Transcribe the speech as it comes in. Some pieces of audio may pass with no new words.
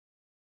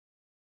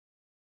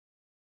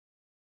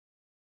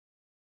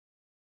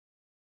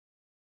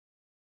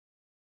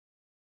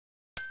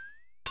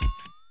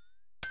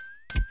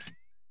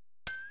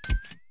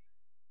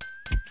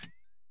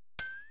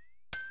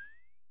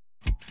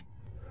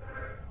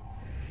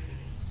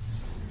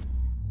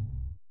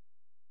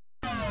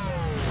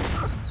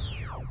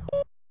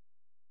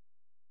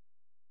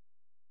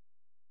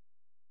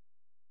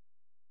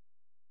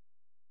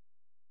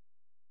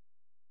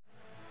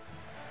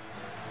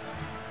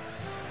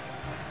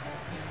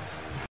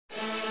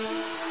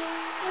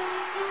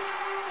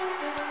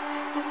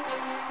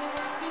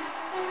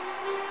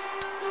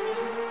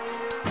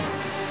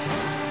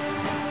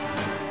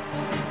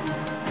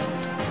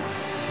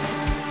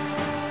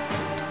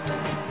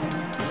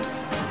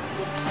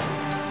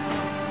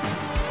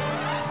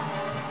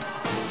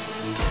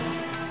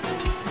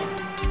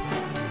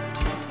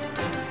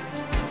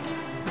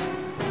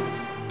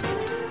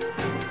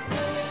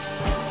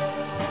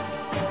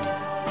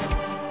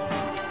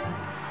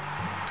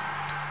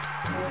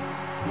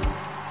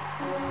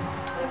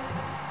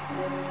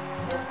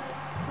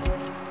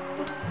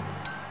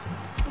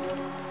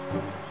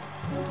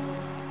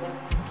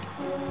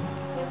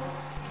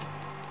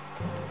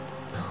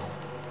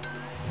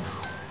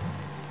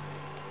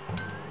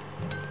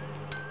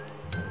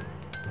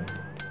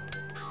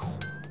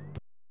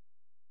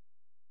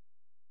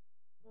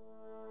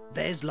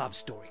There's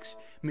Asterix,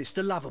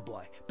 Mr.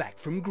 Loverboy, back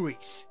from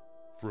Greece.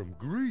 From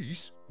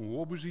Greece?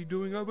 What was he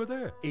doing over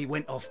there? He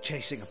went off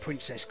chasing a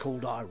princess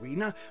called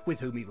Irina, with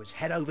whom he was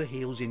head over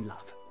heels in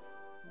love.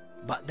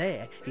 But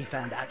there, he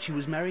found out she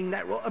was marrying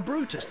that rotter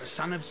Brutus, the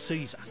son of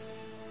Caesar.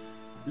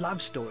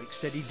 Asterix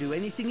said he'd do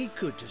anything he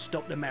could to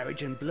stop the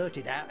marriage and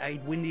blurted out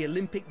he'd win the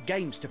Olympic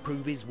Games to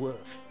prove his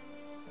worth.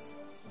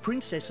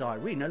 Princess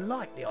Irina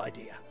liked the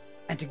idea,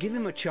 and to give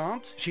him a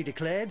chance, she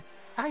declared,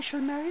 "I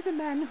shall marry the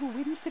man who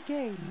wins the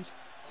games."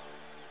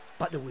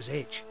 But there was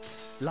edge.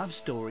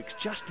 Asterix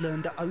just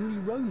learned that only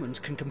Romans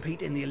can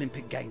compete in the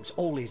Olympic Games.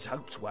 All his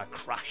hopes were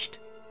crushed.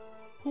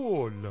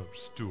 Poor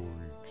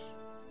Asterix.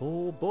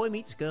 Oh, boy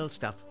meets girl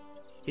stuff.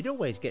 It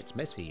always gets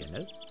messy, you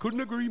know.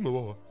 Couldn't agree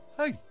more.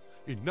 Hey,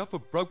 enough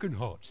of broken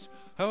hearts.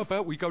 How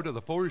about we go to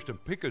the forest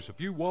and pick us a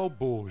few wild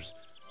boars?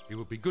 It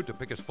would be good to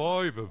pick us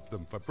 5 of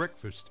them for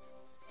breakfast.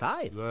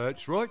 5?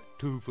 That's right.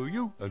 2 for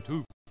you and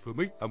 2 for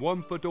me and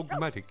 1 for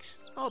Dogmatics.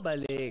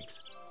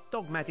 Obelix.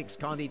 Dogmatics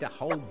can't eat a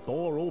whole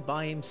boar all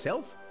by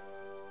himself.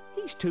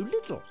 He's too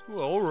little.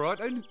 Well, all right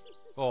then.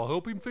 I'll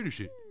help him finish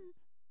it.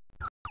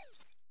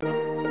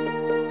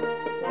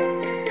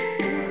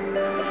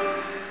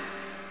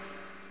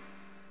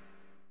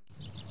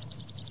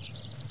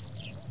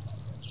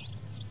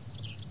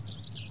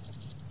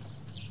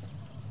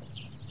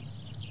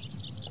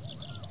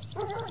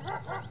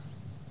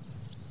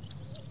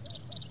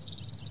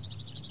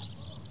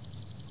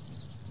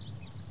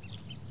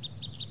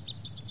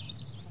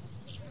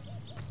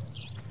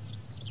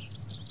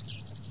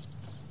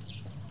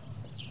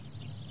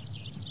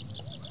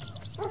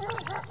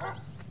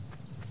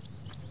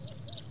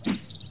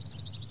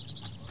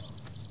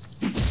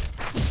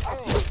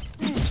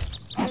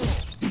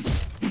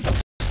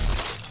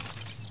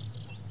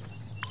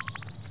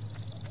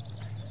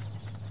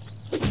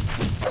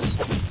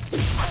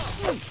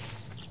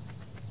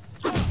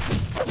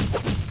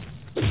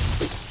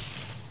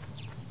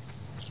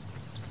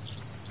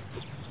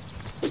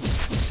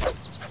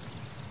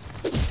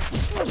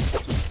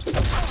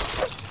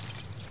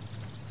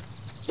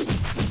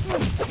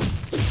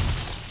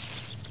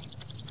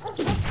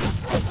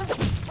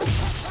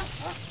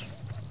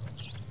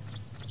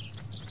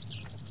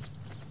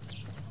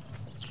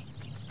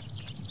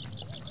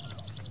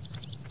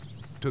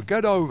 To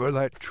get over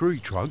that tree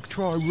trunk,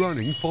 try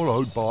running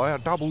followed by a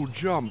double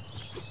jump.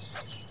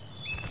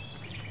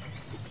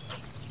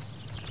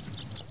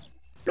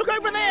 Look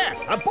over there!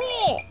 A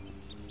boar!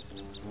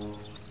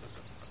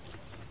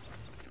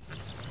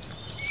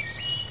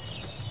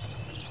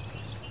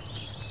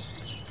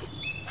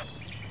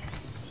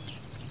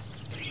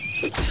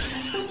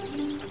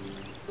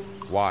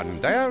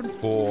 One down,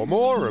 4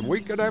 more, and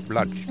we can have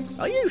lunch.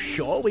 Are you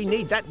sure we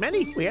need that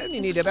many? We only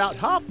need about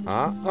half.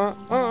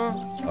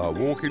 A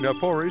walk in the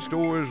forest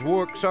always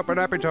works up an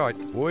appetite.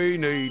 We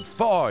need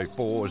 5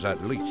 boars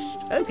at least.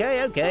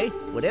 Okay.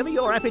 Whatever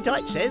your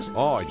appetite says.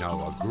 I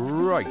know a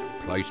great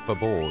place for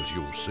boars,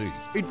 you'll see.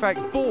 In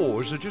fact,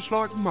 boars are just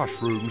like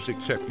mushrooms,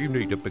 except you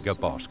need a bigger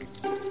basket.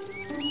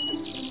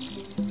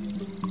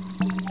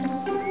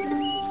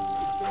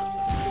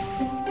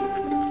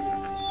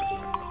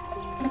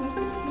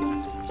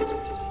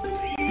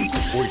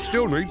 We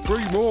still need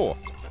 3 more.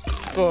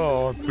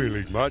 Oh, I'm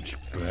feeling much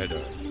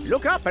better.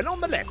 Look up and on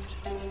the left.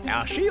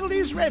 Our shield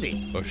is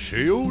ready. A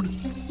shield?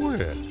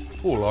 Where?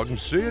 All I can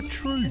see are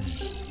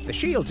trees. The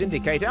shields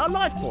indicate our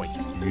life points.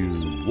 You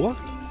what?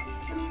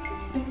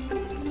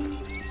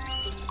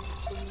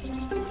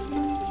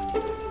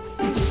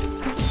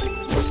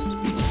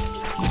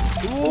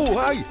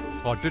 Oh, hey!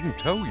 I didn't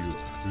tell you.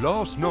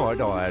 Last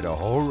night I had a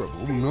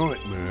horrible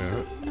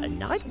nightmare. A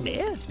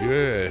nightmare?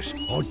 Yes,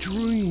 I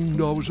dreamed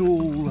I was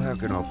all, how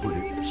can I put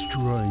it,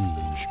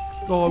 strange.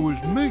 I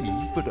was me,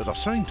 but at the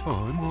same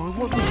time I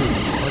wasn't me.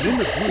 And in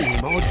the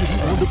dream I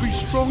didn't want to be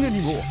strong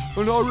anymore,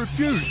 and I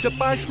refused to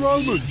bash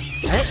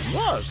Romans. That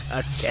was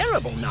a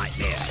terrible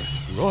nightmare.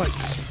 Right.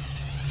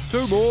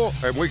 2 more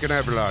and we can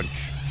have lunch.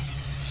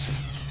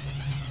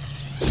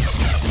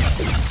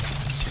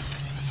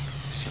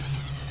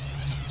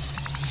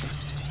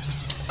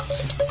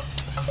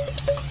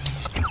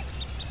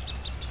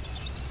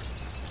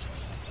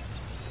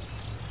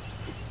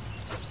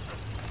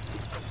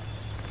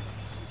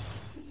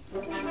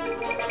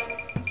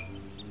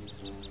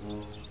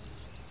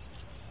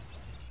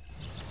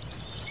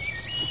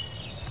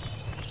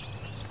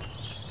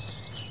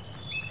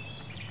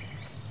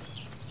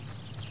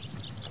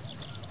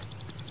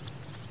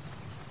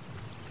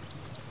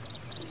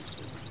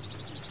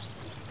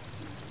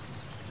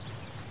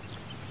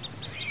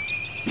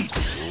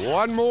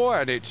 One more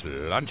and it's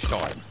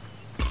lunchtime.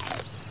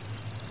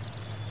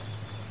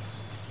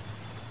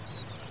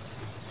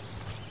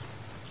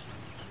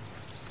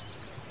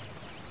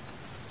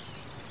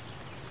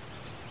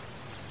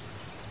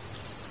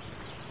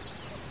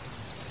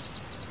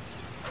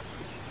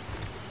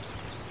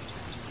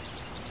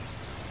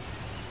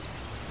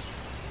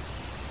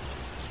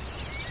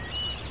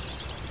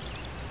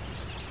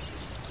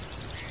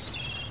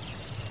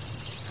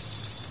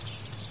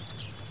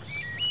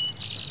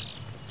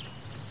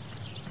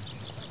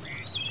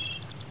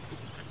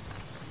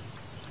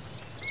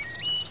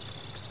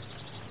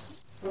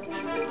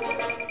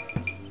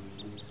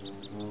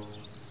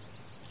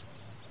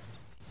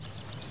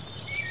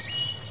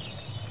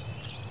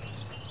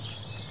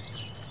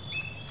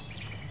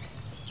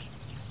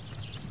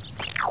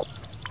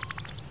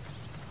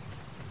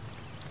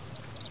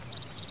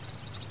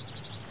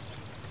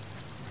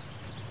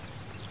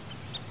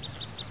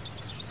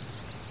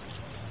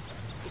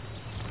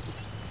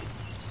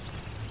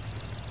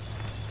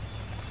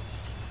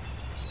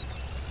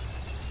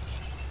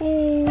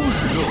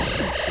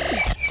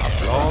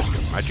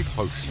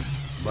 potion.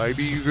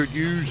 Maybe you could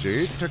use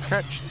it to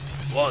catch...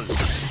 One.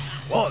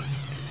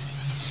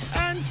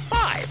 And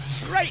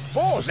 5. Great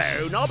ball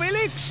zone,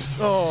 Obelix.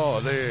 Oh,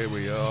 there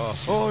we are.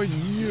 I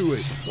knew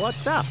it.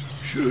 What's up?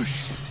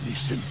 Shush.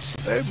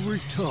 Listen, every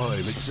time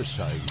it's the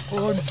same.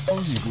 I'm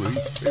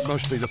hungry. It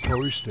must be the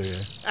forest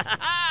air.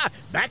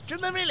 Back to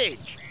the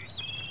village.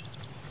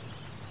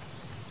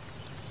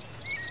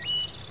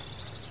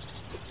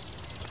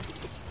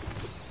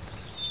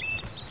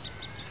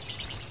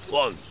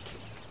 One,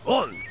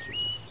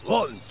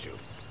 two.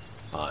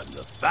 I'm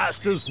the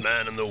fastest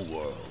man in the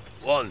world.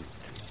 One,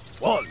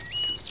 two.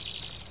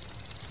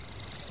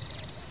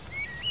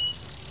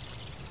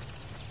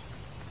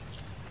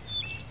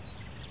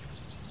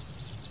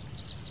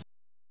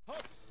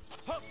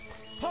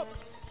 Hop!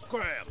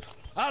 Grabbed!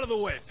 Out of the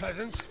way,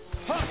 peasants!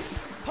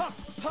 Hop!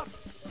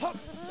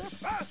 As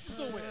fast as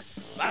the wind!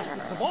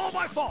 Fastest of all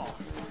by far!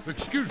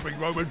 Excuse me,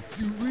 Roman.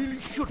 You really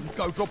shouldn't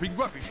go dropping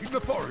rubbish in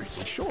the forest.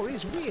 It sure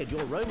is weird,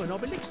 your Roman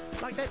Obelix.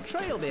 Like that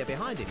trail there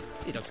behind him.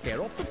 It'll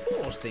scare off the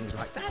boars, things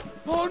like that.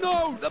 Oh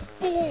no, the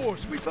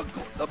boars! We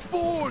forgot the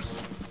boars!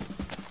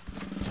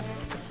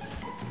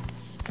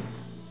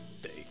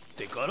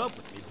 They got up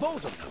with me,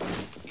 both of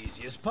them.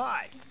 Easy as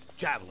pie.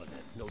 Javelin,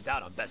 and no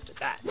doubt I'm best at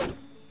that.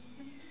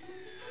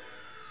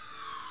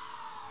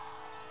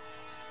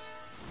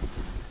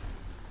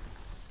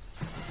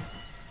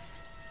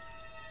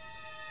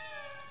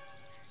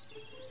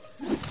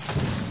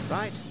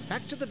 Right,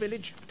 back to the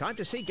village. Time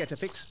to see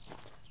Getafix.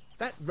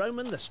 That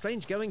Roman, the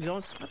strange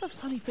goings-on, have a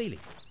funny feeling.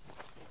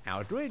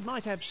 Our druid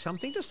might have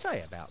something to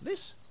say about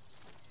this.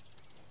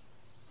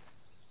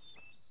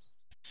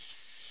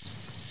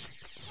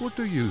 What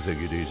do you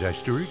think it is,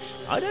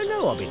 Asterix? I don't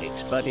know,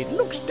 Obelix, but it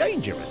looks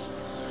dangerous.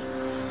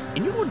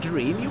 In your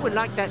dream, you were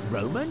like that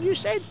Roman, you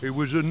said? It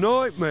was a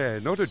nightmare,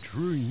 not a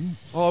dream.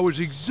 I was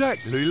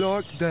exactly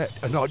like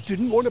that, and I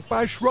didn't want to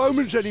bash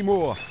Romans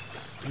anymore.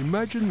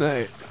 Imagine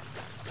that.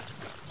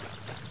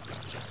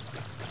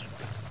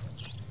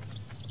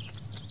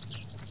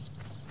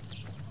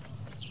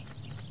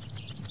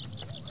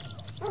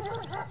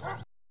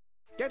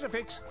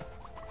 Getafix!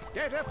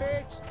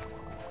 Getafix!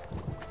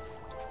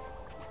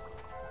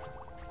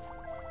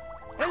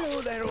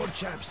 Hello there, old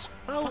chaps.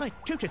 Oh, my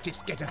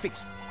tutatis,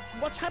 Getafix.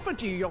 What's happened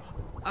to you?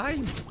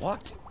 I'm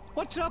what?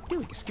 What's up?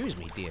 Do excuse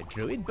me, dear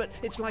druid, but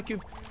it's like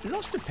you've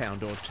lost a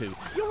pound or two.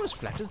 You're as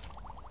flat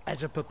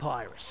As a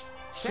papyrus.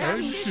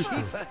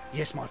 Sandpaper.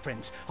 Yes, my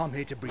friends, I'm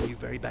here to bring you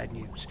very bad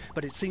news.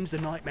 But it seems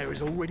the nightmare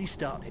has already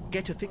started.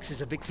 Getafix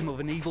is a victim of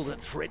an evil that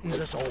threatens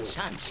us all.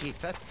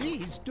 Sandpaper,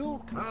 please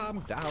do calm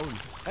down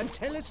and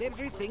tell us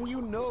everything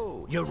you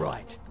know. You're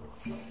right.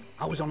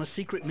 I was on a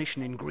secret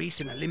mission in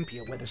Greece and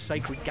Olympia where the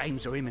sacred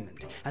games are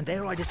imminent, and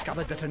there I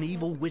discovered that an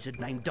evil wizard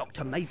named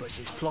Dr. Mabus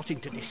is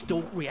plotting to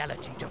distort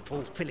reality to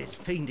fulfill his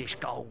fiendish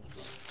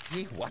goals.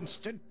 He wants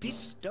to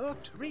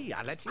distort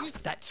reality?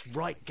 That's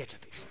right,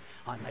 Getafix.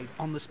 I made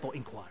on-the-spot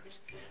inquiries.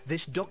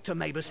 This Dr.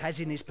 Mabus has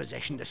in his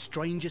possession the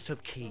strangest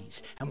of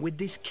keys, and with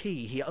this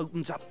key he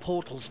opens up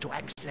portals to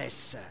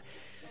access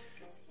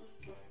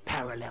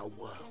parallel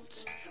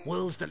worlds.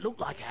 Worlds that look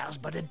like ours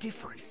but are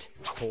different.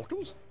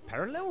 portals?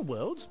 Parallel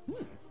worlds?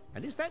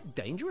 And is that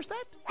dangerous,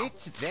 that?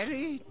 It's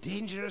very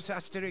dangerous,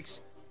 Asterix.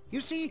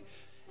 You see,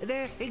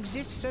 there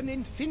exists an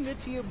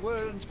infinity of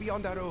worlds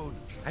beyond our own,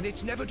 and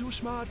it's never too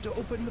smart to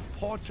open the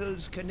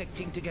portals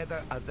connecting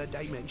together other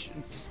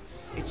dimensions.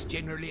 It's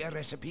generally a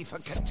recipe for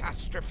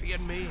catastrophe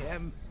and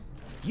mayhem.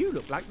 You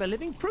look like the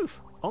living proof.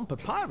 On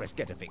papyrus,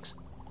 Getafix.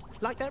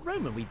 Like that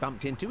Roman we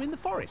bumped into in the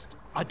forest.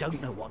 I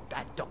don't know what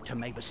that Dr.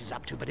 Mabus is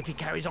up to, but if he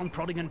carries on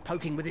prodding and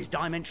poking with his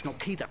dimensional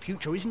key, the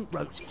future isn't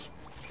rosy.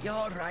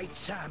 You're right,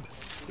 Sam.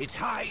 It's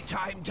high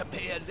time to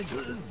pay a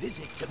little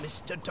visit to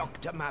Mr.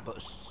 Dr.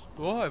 Mabus.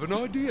 Well, I have an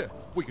idea.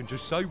 We can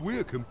just say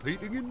we're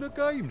competing in the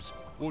games.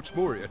 What's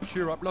more, it'll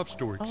cheer up love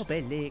stories. Oh,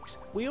 Obelix,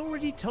 we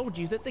already told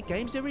you that the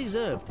games are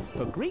reserved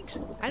for Greeks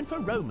and for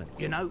Romans.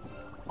 You know,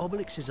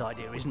 Obelix's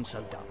idea isn't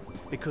so dumb,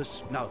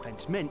 because, no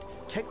offence meant,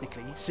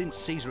 technically, since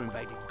Caesar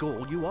invaded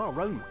Gaul, you are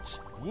Romans.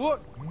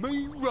 What?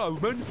 Me,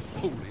 Roman?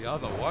 Pull the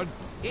other one.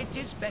 It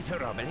is better,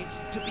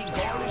 Obelix, to be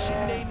Gaulish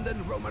in name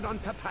than Roman on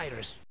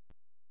papyrus.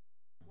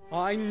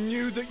 I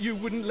knew that you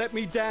wouldn't let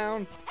me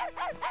down.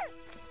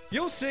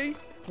 You'll see.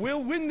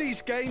 We'll win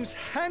these games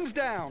hands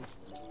down.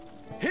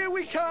 Here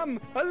we come,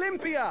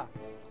 Olympia!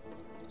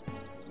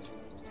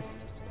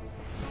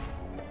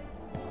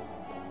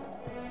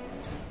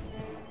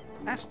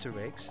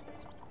 Asterix,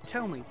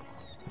 tell me,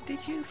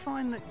 did you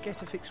find that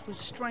Getafix was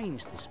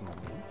strange this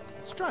morning?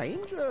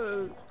 Strange?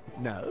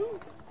 No.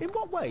 In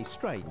what way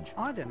strange?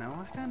 I don't know,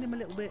 I found him a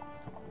little bit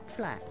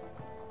flat.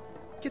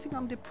 Do you think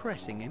I'm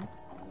depressing him?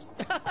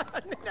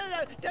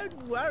 No,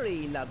 don't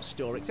worry, love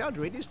Storix. Our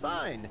druid is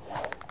fine.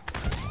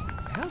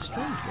 How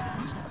strange,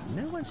 Getafix.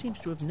 No one seems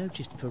to have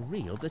noticed for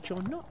real that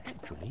you're not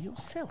actually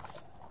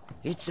yourself.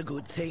 It's a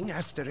good thing,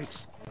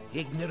 Asterix.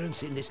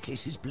 Ignorance in this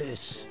case is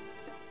bliss.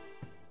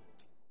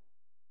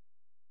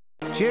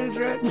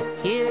 Children,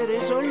 here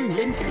is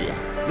Olympia,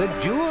 the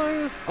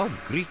jewel of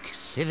Greek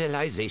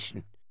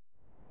civilization.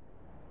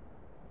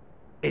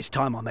 It's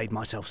time I made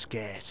myself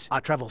scarce. I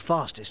travel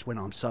fastest when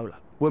I'm solo.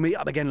 We'll meet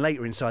up again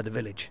later inside the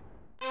village.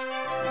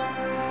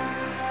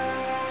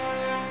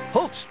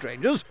 Halt,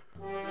 strangers!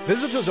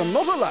 Visitors are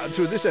not allowed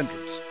through this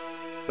entrance.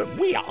 But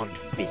we aren't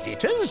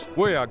visitors.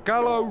 We are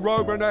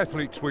Gallo-Roman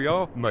athletes, we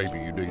are. Maybe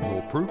you need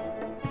more proof.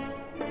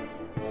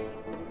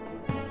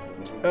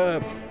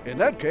 In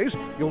that case,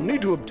 you'll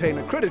need to obtain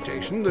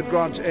accreditation that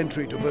grants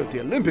entry to both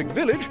the Olympic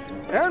Village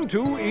and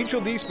to each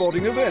of these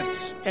sporting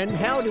events. And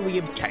how do we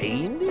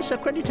obtain this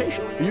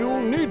accreditation?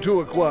 You'll need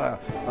to acquire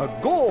a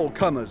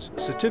Gall-Comer's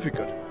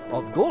certificate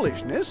of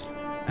Gaulishness,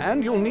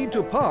 and you'll need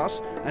to pass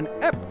an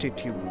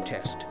aptitude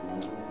test.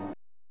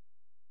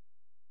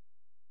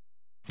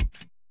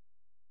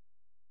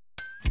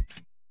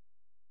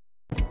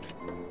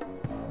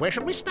 Where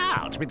shall we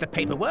start? With the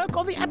paperwork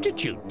or the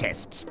aptitude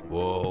tests?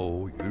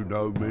 Oh, you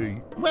know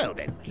me. Well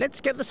then, let's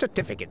get the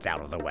certificates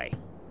out of the way.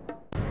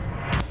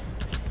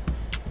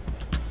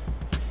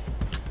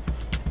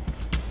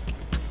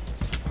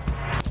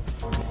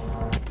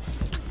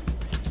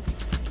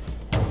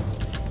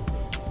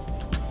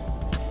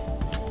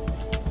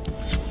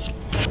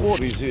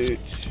 What is it?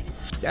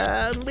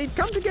 We've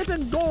come to get a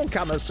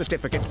Gall-Comer's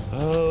certificate.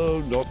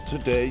 Oh, not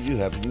today, you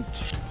haven't.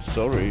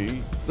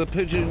 Sorry. The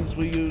pigeons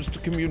we use to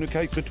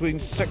communicate between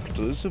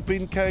sectors have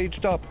been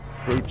caged up.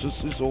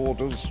 Brutus's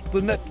orders.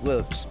 The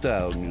network's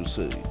down, you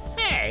see.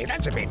 Hey,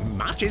 that's a bit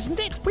much, isn't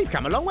it? We've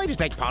come a long way to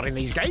take part in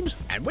these games,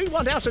 and we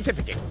want our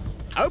certificate.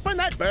 Open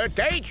that bird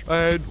cage.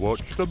 And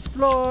watch them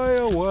fly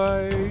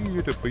away.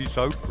 It'd be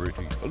so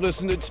pretty.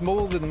 Listen, it's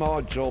more than my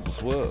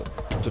job's work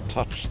to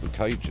touch the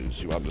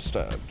cages, you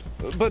understand.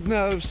 But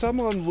now, if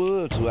someone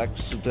were to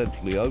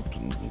accidentally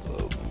open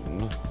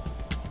them,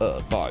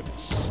 by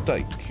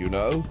mistake, you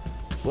know,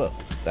 well,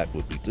 that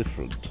would be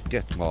different.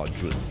 Get my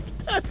drift.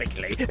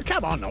 Perfectly.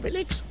 Come on,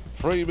 Obelix.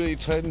 Free me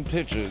 10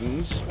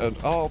 pigeons, and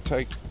I'll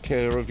take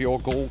care of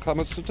your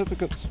Gall-Comer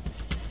certificates.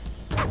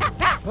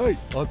 Hey,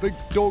 I think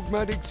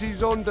Dogmatics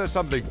is onto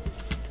something.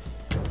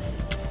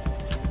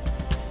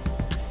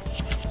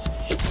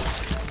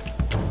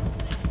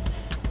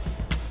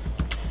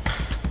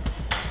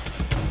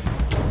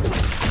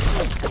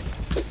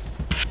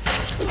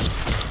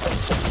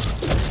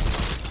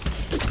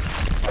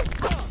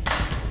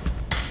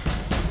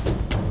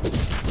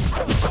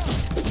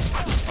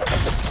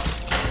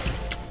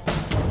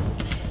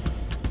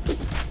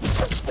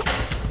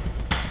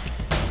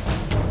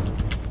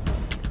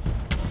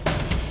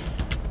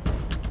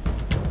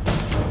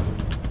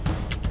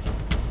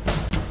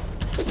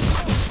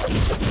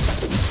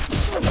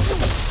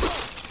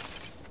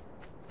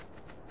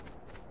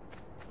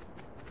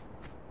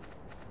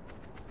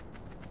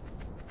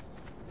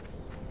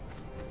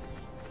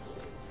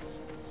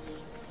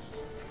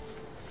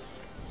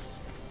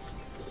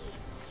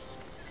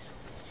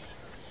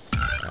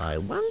 I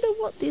wonder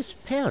what this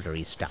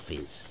powdery stuff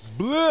is.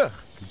 Blah!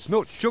 It's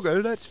not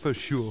sugar, that's for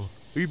sure.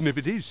 Even if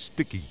it is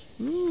sticky.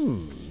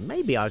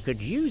 Maybe I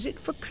could use it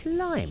for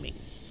climbing.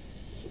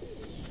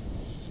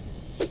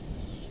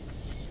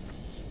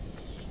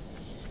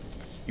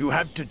 You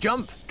have to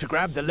jump to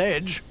grab the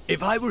ledge.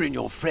 If I were in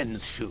your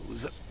friend's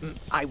shoes,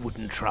 I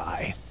wouldn't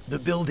try. The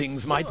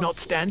buildings might not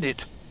stand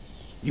it.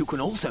 You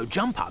can also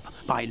jump up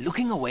by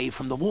looking away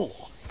from the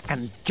wall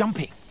and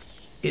jumping.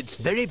 It's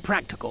very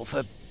practical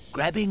for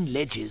grabbing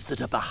ledges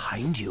that are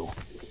behind you.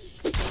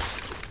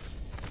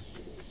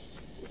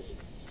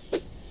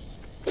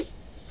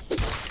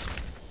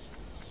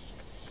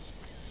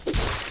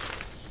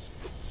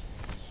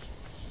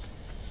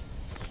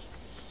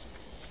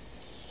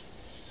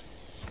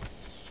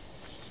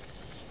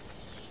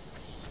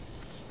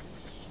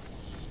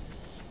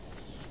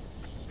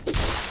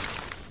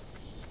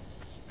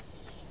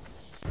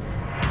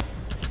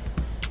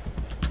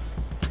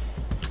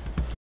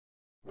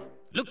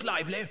 Look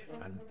lively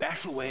and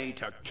bash away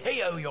to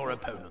KO your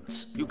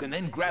opponents. You can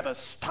then grab a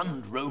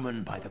stunned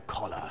Roman by the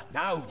collar.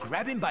 Now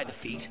grab him by the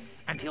feet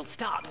and he'll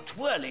start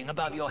twirling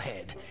above your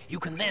head. You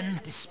can then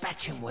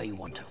dispatch him where you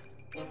want to.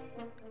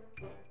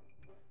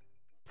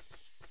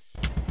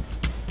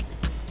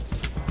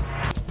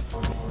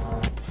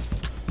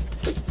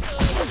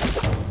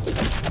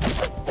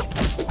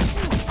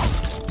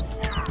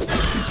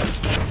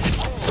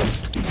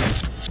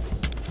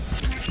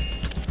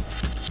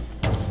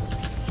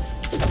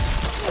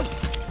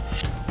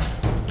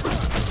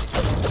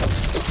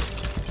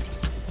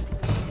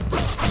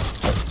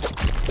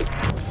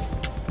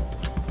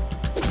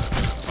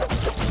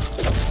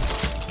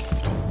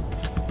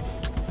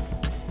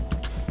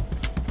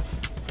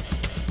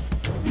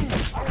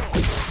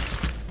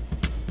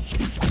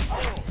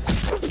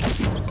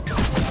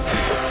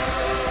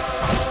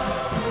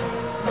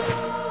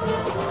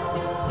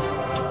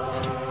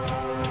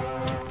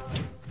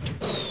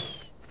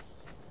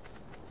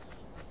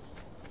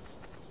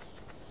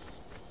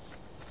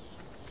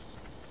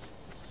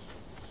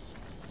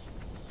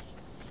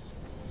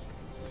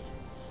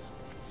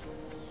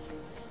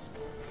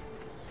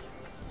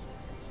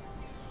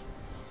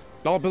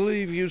 I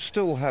believe you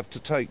still have to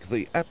take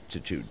the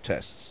aptitude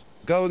tests.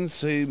 Go and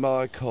see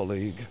my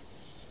colleague.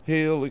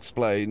 He'll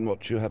explain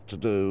what you have to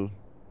do.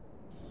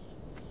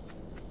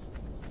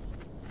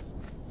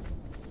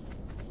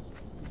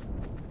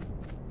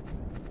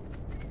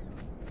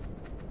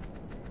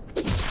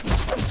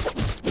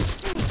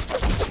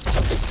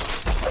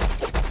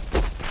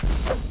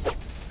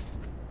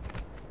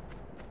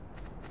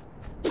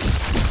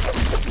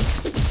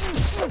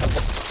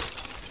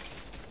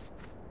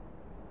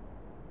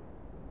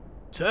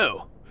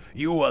 So,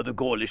 you are the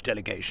Gaulish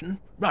delegation?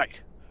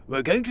 Right.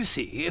 We're going to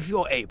see if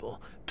you're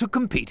able to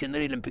compete in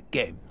the Olympic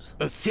Games.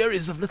 A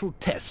series of little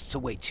tests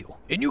awaits you.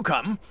 In you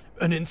come,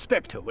 an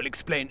inspector will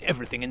explain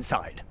everything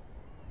inside.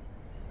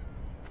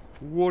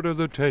 What are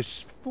the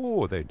tests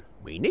for, then?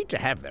 We need to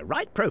have the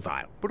right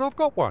profile, But I've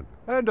got one,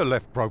 and a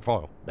left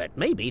profile. but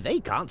maybe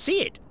they can't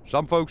see it.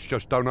 Some folks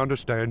just don't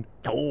understand.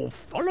 Oh,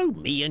 follow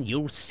me and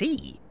you'll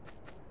see.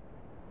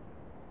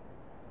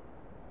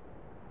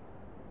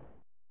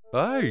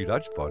 Hey,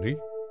 that's funny.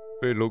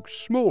 It looks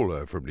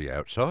smaller from the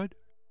outside.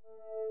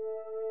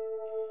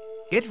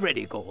 Get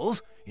ready,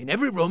 Gauls. In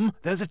every room,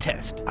 there's a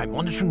test. I'm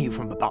monitoring you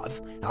from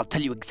above, and I'll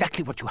tell you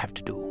exactly what you have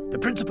to do. The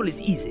principle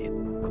is easy.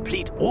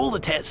 Complete all the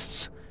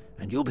tests,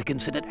 and you'll be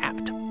considered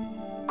apt.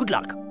 Good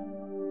luck.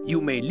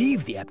 You may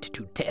leave the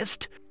aptitude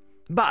test,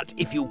 but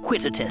if you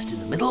quit a test in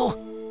the middle,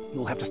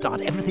 you'll have to start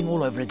everything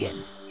all over again.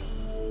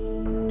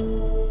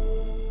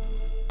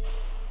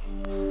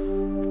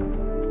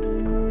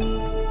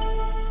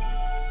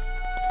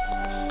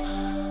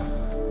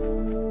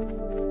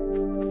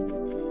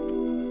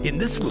 In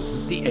this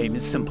room, the aim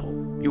is simple.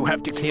 You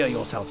have to clear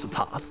yourselves a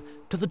path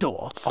to the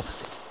door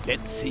opposite.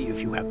 Let's see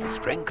if you have the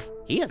strength.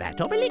 Hear that,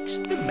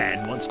 Obelix? The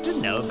man wants to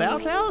know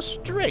about our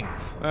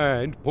strength.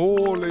 And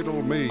poor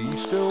little me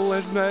still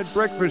hasn't had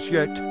breakfast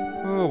yet.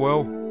 Oh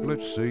well,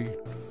 let's see.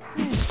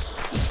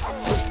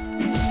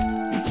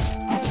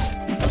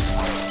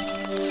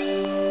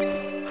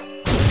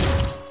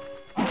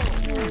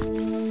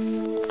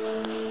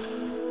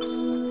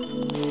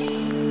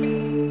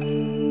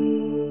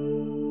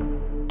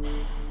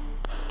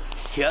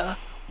 Here,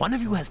 one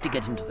of you has to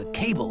get into the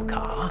cable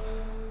car,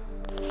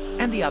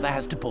 and the other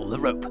has to pull the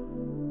rope,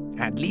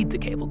 and lead the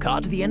cable car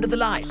to the end of the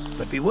line.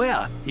 But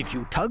beware, if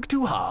you tug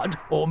too hard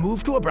or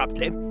move too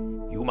abruptly,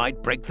 you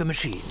might break the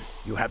machine.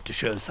 You have to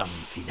show some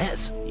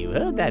finesse. You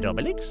heard that,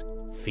 Obelix?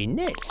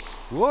 Finesse.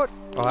 What?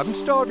 I haven't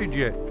started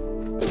yet.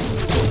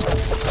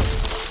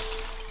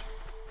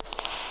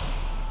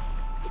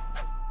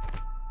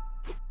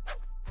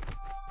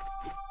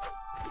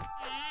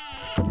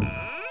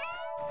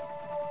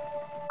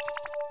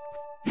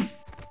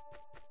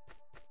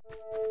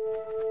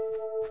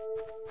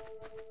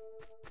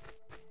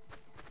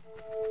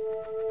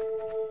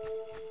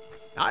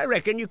 I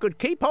reckon you could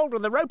keep hold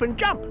of the rope and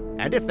jump.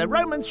 And if the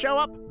Romans show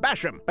up,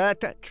 bash them.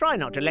 But try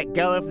not to let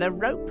go of the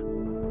rope.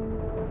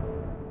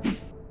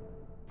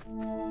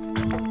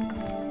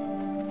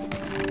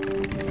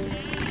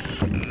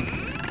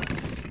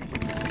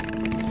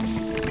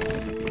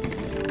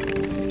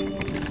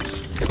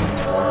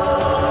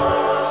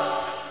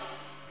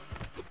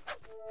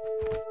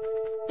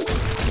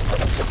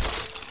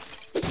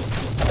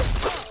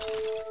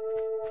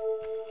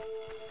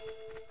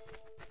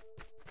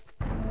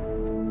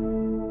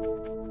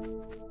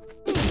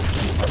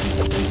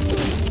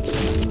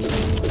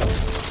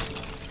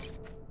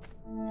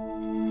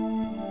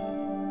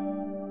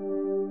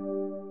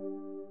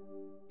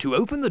 To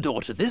open the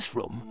door to this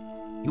room,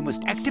 you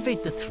must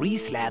activate the 3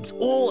 slabs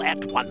all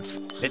at once.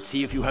 Let's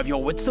see if you have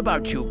your wits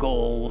about you,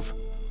 Gauls.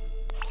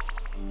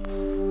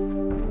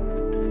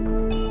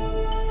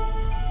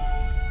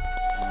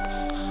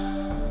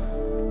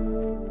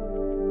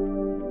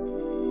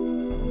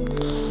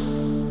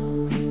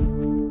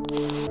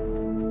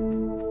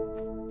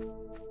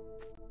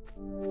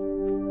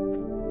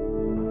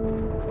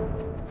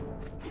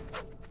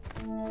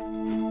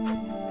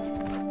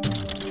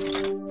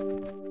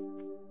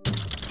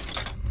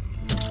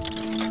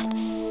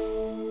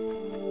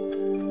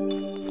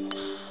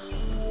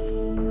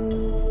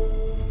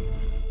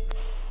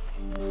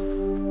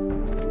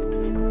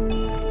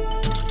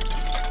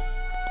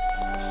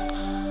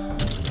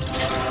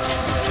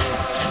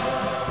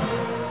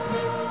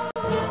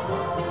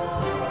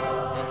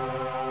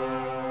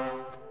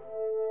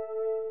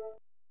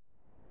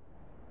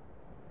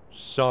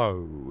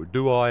 So,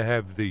 do I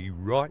have the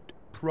right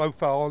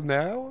profile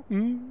now?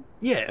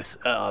 Yes,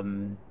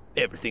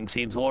 everything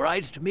seems all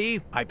right to me.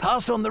 I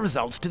passed on the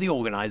results to the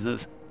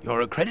organizers.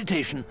 Your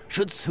accreditation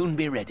should soon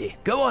be ready.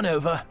 Go on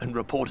over and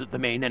report at the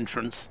main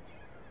entrance.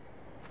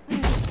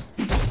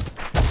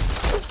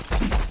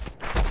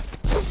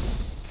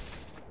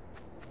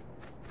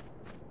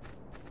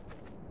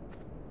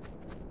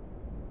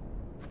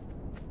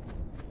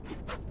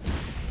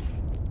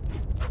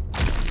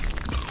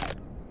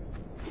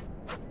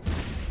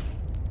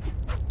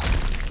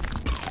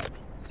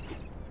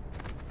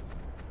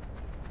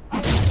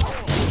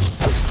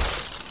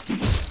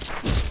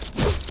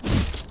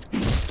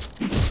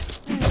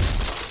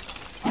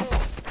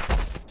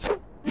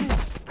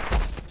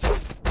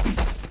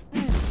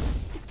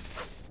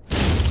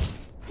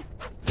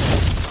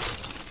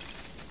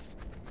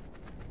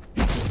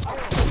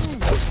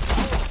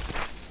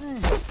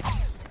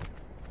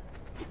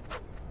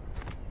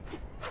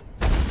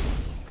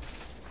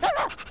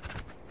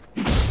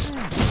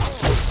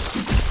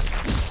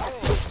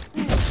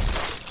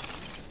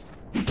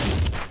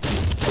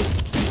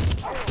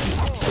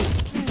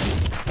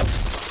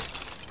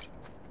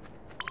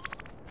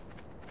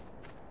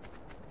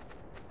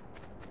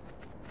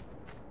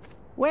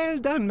 Well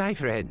done, my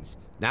friends.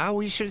 Now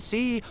we shall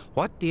see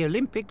what the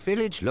Olympic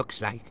Village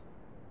looks like.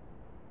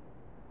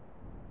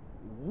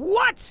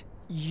 What?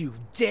 You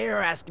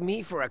dare ask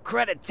me for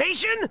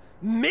accreditation?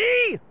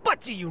 Me?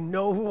 But do you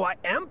know who I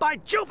am, by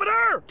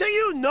Jupiter? Do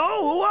you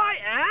know who I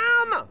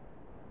am?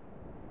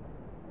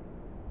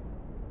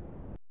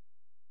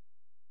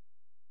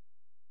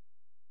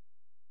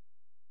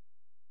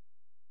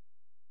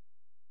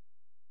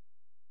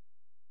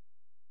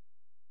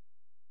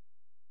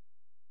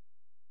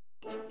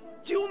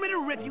 Do you want me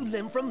to rip you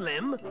limb from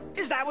limb?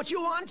 Is that what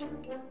you want?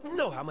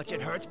 Know how much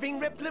it hurts being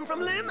ripped limb from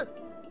limb?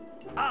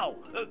 Ow!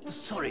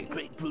 Sorry,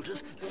 great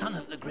Brutus, son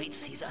of the great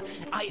Caesar.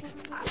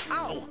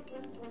 Ow!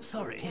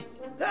 Sorry.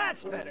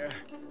 That's better.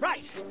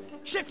 Right.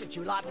 Shift it,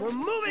 you lot. We're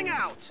moving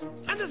out.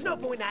 And there's no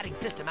point in adding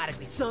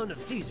systematically son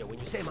of Caesar when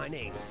you say my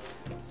name.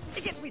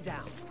 It gets me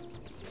down.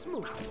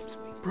 Move,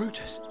 sweet.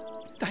 Brutus.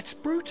 That's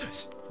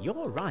Brutus.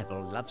 Your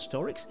rival,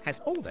 Asterix,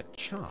 has all the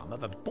charm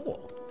of a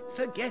boar.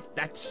 Forget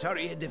that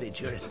sorry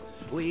individual.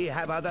 We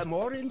have other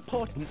more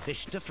important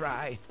fish to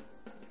fry.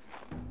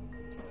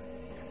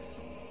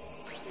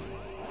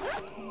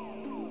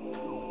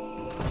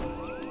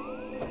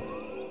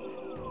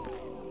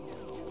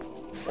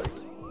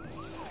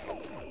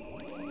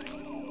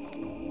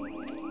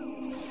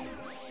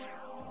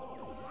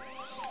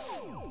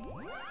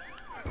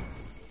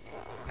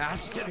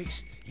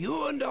 Asterix,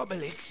 you and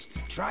Obelix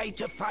try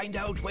to find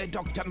out where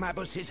Dr.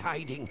 Mabus is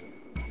hiding.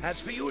 As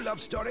for you,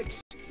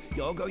 Asterix,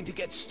 you're going to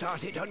get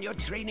started on your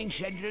training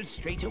schedule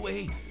straight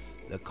away.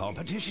 The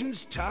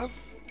competition's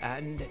tough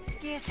and...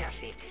 Get a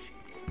fix.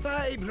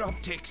 Fiber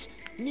optics,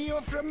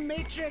 Neo from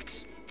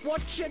Matrix,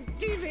 Watcher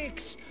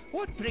Divix.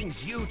 What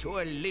brings you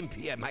to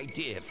Olympia, my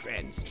dear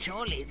friends?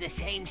 Surely the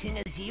same thing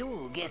as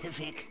you, Get a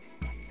fix.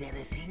 There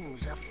are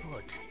things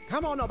afoot.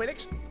 Come on,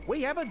 Obelix.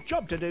 We have a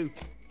job to do.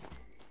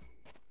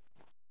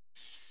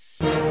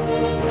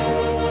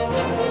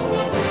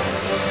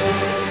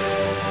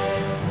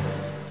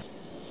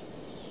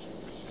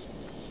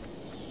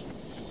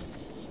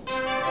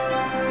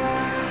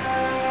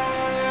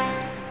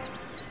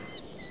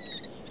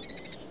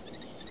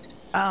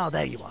 Ah,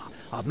 there you are.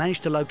 I've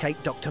managed to locate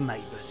Dr.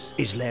 Mabus.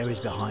 His lair is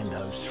behind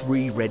those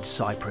 3 red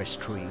cypress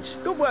trees.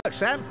 Good work,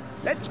 Sam.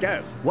 Let's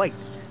go. Wait,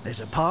 there's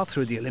a path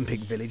through the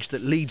Olympic Village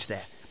that leads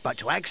there. But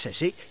to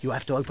access it, you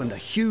have to open the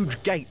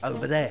huge gate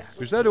over there.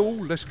 Is that all?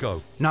 Let's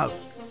go. No.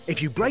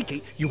 If you break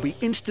it, you'll be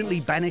instantly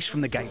banished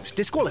from the games,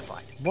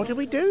 disqualified. What do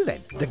we do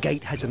then? The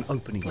gate has an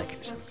opening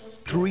mechanism.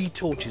 3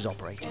 torches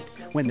operate it.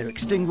 When they're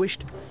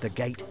extinguished, the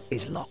gate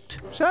is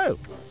locked. So,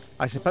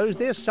 I suppose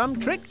there's some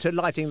trick to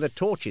lighting the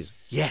torches.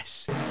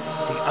 Yes.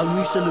 The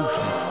only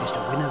solution is to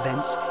win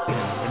events in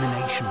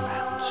elimination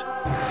rounds.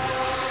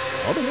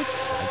 Obelix,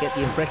 I get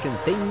the impression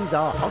things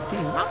are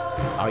hotting up.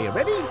 Are you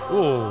ready?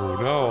 Oh,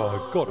 now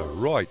I've got a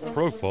right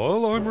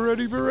profile. I'm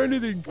ready for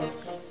anything.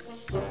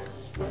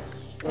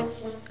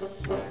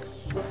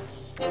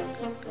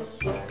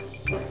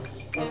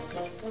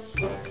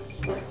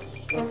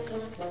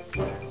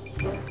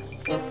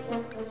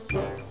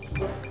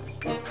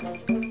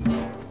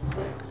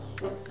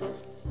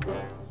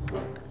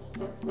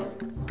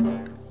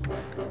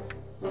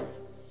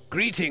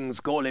 Greetings,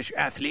 Gaulish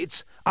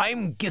athletes.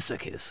 I'm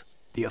Gisakis,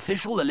 the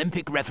official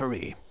Olympic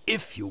referee.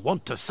 If you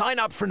want to sign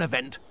up for an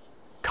event,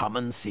 come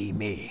and see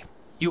me.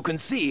 You can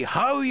see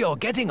how you're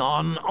getting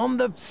on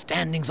the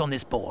standings on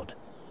this board.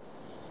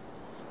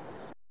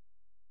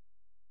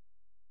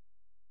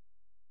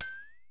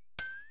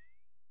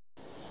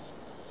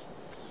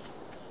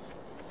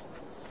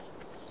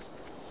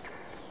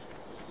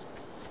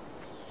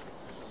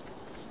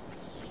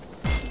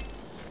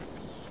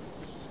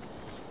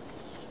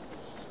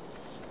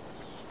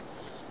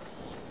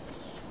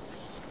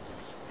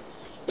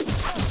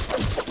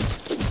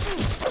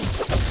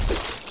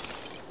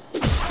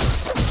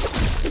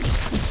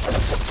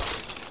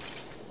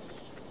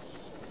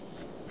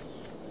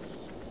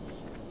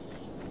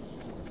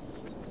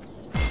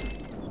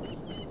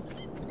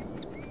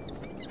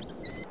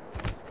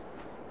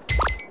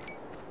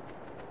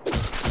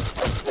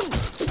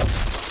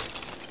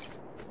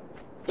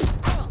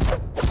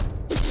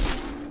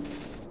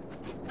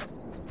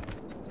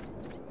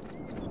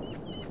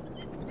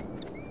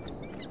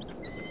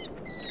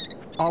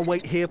 I'll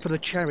wait here for the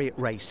chariot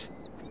race.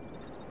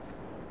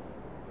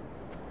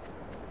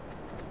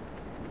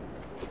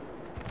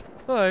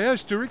 Hey,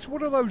 Asterix,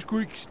 what are those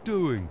Greeks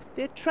doing?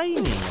 They're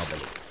training,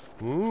 Obelix.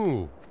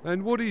 Oh,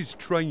 and what is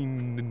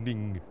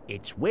training?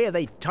 It's where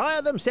they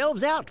tire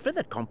themselves out for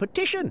the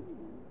competition.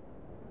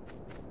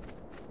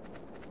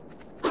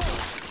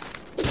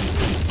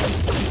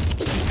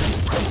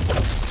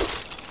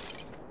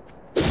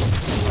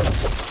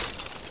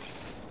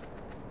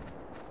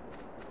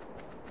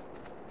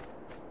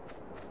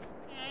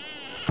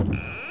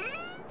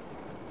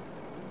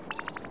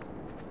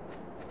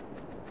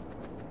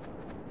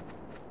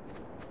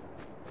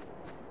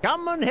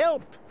 Come and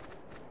help!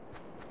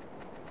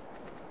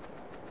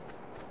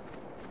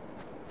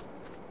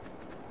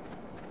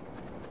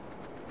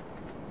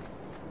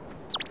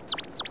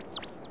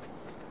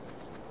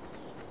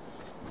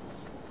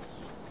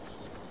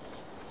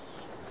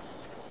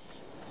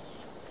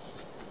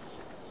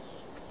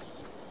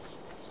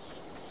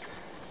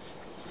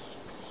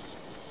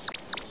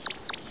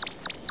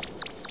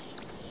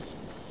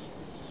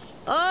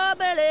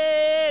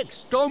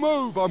 Don't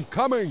move, I'm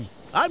coming.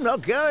 I'm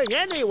not going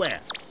anywhere.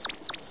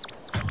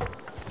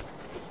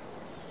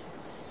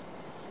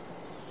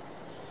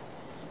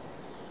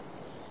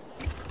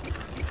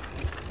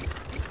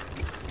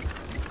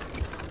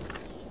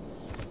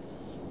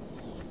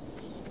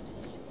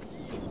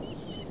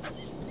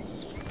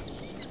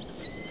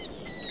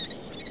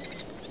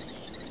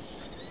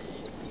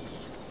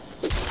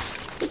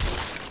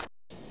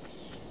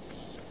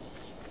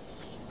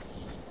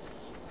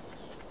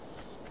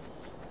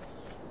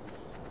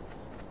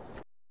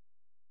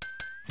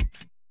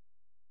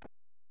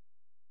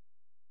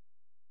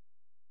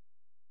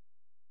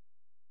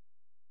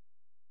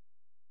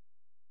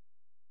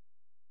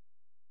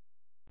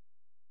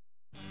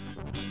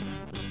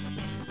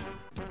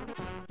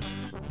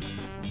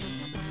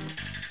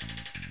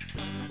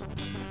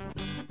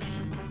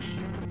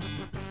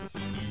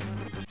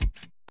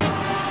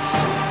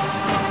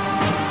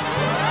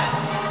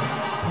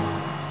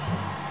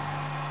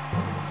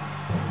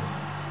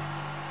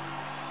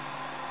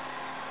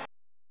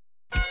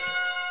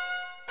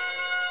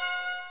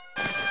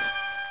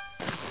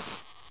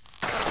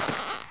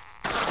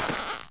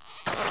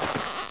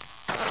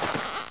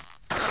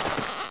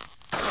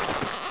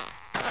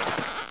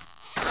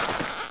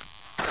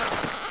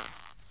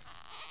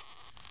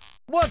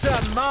 What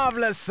a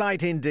marvellous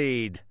sight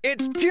indeed!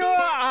 It's pure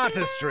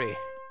artistry!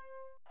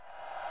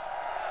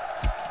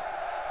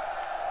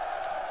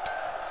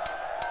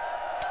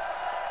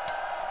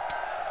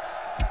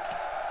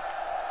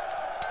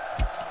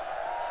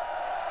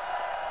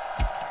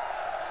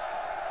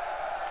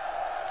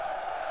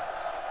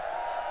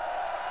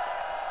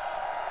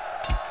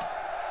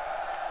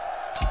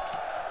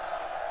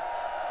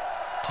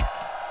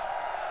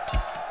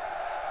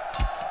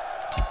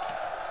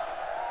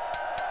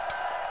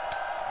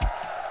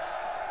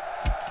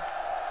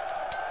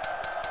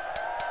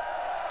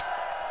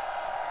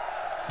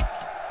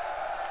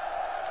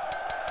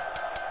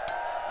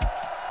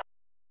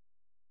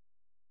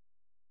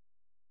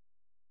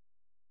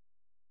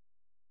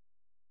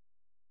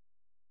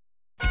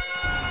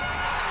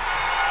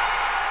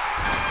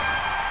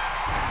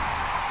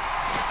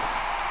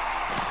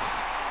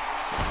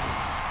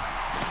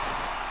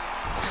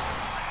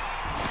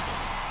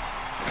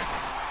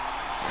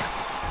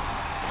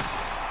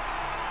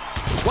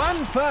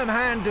 One firm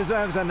hand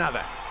deserves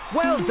another.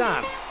 Well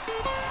done.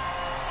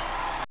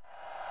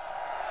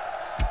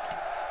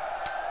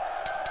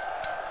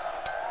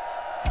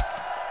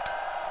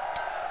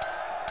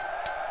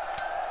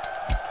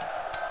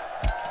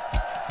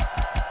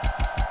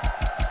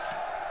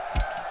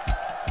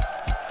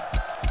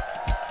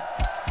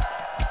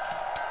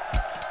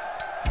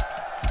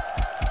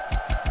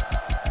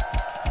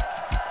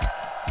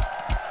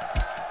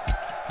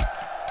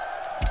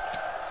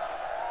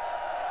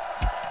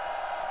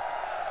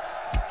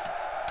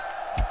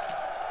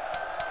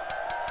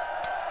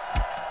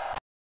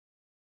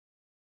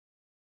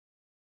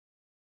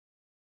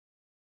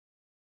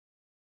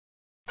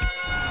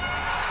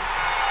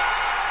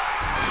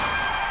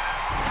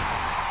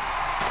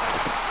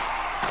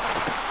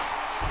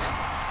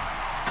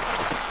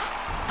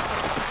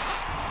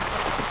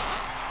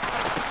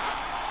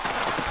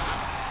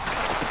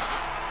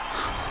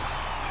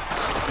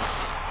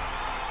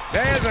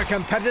 There's a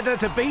competitor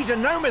to beat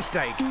and no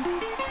mistake.